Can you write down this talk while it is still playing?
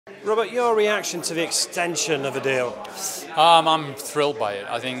Robert, your reaction to the extension of the deal? I'm thrilled by it.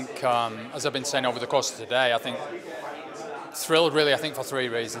 I think, as I've been saying over the course of today, I think thrilled really, I think for three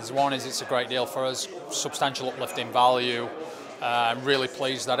reasons. One is it's a great deal for us, substantial uplift in value. I'm really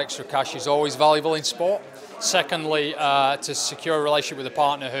pleased that extra cash is always valuable in sport. Secondly, to secure a relationship with a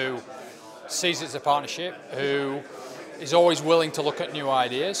partner who sees it as a partnership, who is always willing to look at new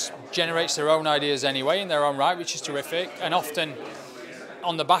ideas, generates their own ideas anyway in their own right, which is terrific, and often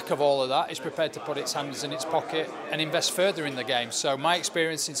on the back of all of that is prepared to put its hands in its pocket and invest further in the game. So my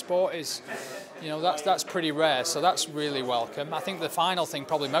experience in sport is, that's pretty rare, so that's really welcome. I think the final thing,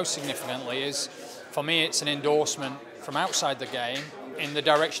 probably most significantly, is for me it's an endorsement from outside the game in the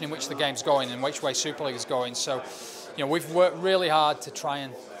direction in which the game's going and which way Super League is going. So, we've worked really hard to try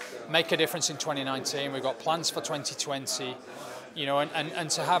and make a difference in 2019. We've got plans for 2020, and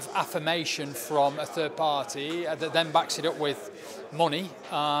to have affirmation from a third party that then backs it up with money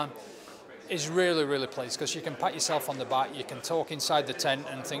is really, really pleased, because you can pat yourself on the back, you can talk inside the tent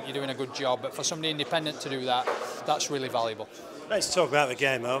and think you're doing a good job, but for somebody independent to do that, that's really valuable. Let's talk about the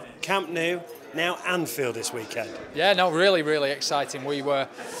game, though. Camp Nou, now Anfield this weekend. Yeah, no, really, really exciting. We were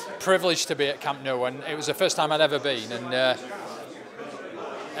privileged to be at Camp Nou, and it was the first time I'd ever been, and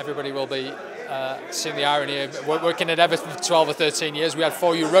everybody will be seeing the irony. Working at Everton for 12 or 13 years, we had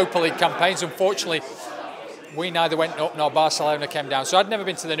 4 Europa League campaigns. Unfortunately, we neither went up nor Barcelona came down. So I'd never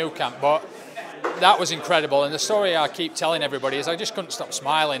been to the Nou Camp, but that was incredible. And the story I keep telling everybody is I just couldn't stop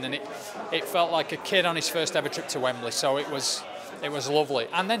smiling, and it felt like a kid on his first ever trip to Wembley. So it was lovely.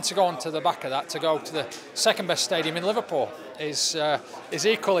 And then to go on to the back of that, to go to the second best stadium in Liverpool is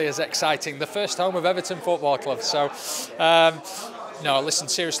equally as exciting. The first home of Everton Football Club. So. No, listen,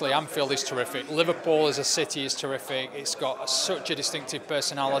 seriously, Anfield is terrific. Liverpool as a city is terrific. It's got such a distinctive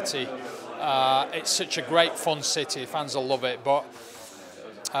personality. It's such a great, fun city. Fans will love it. But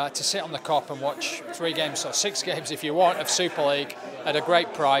to sit on the Kop and watch 3 games, or 6 games if you want, of Super League at a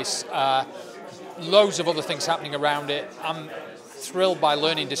great price, loads of other things happening around it. I'm thrilled by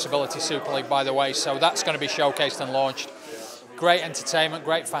Learning Disability Super League, by the way, so that's going to be showcased and launched. Great entertainment,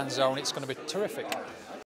 great fan zone. It's going to be terrific.